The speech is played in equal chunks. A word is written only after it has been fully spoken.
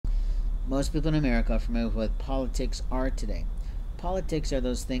Most people in America are familiar with what politics are today. Politics are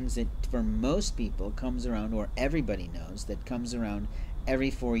those things that for most people comes around, or everybody knows, that comes around every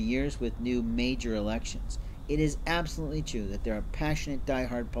 4 years with new major elections. It is absolutely true that there are passionate,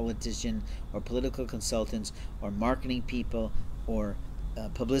 diehard politicians or political consultants or marketing people or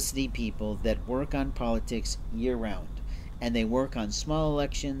publicity people that work on politics year-round. And they work on small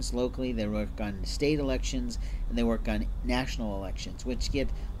elections locally, they work on state elections, and they work on national elections, which get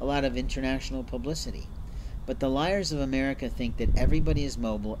a lot of international publicity. But the liars of America think that everybody is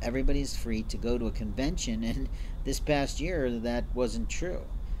mobile, everybody is free to go to a convention, and this past year that wasn't true.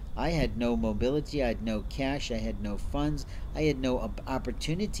 I had no mobility, I had no cash, I had no funds, I had no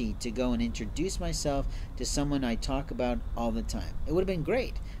opportunity to go and introduce myself to someone I talk about all the time. It would have been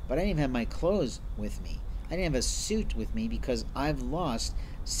great, but I didn't even have my clothes with me. I didn't have a suit with me because I've lost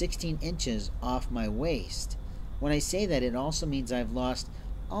 16 inches off my waist. When I say that, it also means I've lost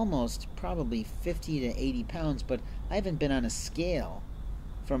almost probably 50 to 80 pounds, but I haven't been on a scale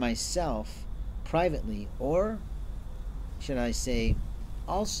for myself privately, or should I say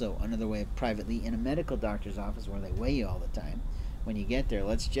also another way of privately in a medical doctor's office where they weigh you all the time. When you get there,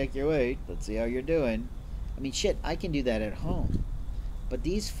 let's check your weight, let's see how you're doing. I mean, shit, I can do that at home. But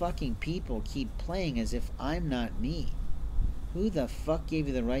these fucking people keep playing as if I'm not me. Who the fuck gave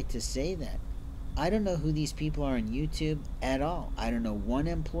you the right to say that? I don't know who these people are on YouTube at all. I don't know one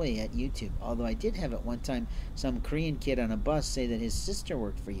employee at YouTube. Although I did have at one time some Korean kid on a bus say that his sister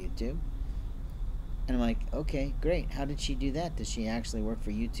worked for YouTube. And I'm like, okay, great. How did she do that? Does she actually work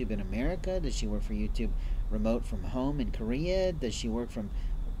for YouTube in America? Does she work for YouTube remote from home in Korea? Does she work from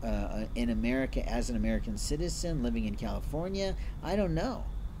in America as an American citizen living in California? I don't know.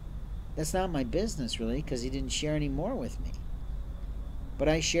 That's not my business really, because he didn't share any more with me. But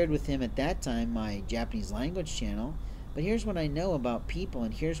I shared with him at that time my Japanese language channel. But here's what I know about people,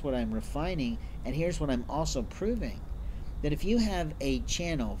 and here's what I'm refining, and here's what I'm also proving. That if you have a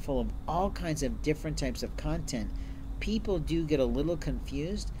channel full of all kinds of different types of content, people do get a little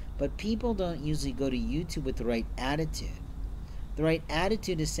confused, but people don't usually go to YouTube with the right attitude. The right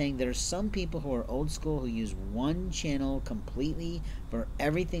attitude is saying there are some people who are old school who use one channel completely for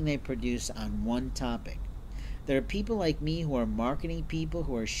everything they produce on one topic. There are people like me who are marketing people,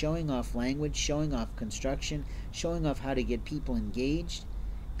 who are showing off language, showing off construction, showing off how to get people engaged,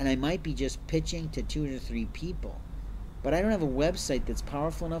 and I might be just pitching to 2 or 3 people. But I don't have a website that's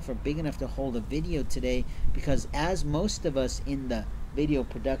powerful enough or big enough to hold a video today, because as most of us in the video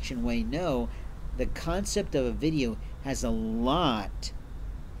production way know, the concept of a video has a lot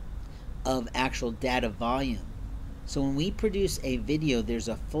of actual data volume. So when we produce a video, there's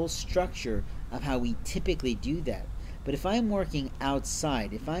a full structure of how we typically do that. But if I'm working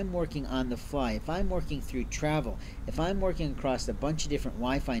outside, if I'm working on the fly, if I'm working through travel, if I'm working across a bunch of different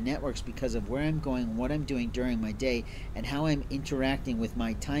Wi-Fi networks because of where I'm going, what I'm doing during my day, and how I'm interacting with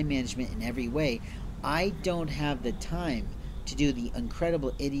my time management in every way, I don't have the time to do the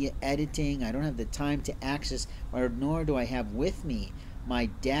incredible idiot editing. I don't have the time to access, or nor do I have with me my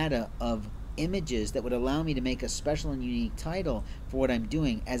data of images that would allow me to make a special and unique title for what I'm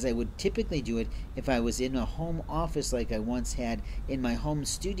doing, as I would typically do it if I was in a home office like I once had in my home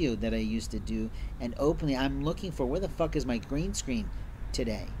studio that I used to do, and openly I'm looking for where the fuck is my green screen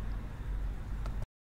today.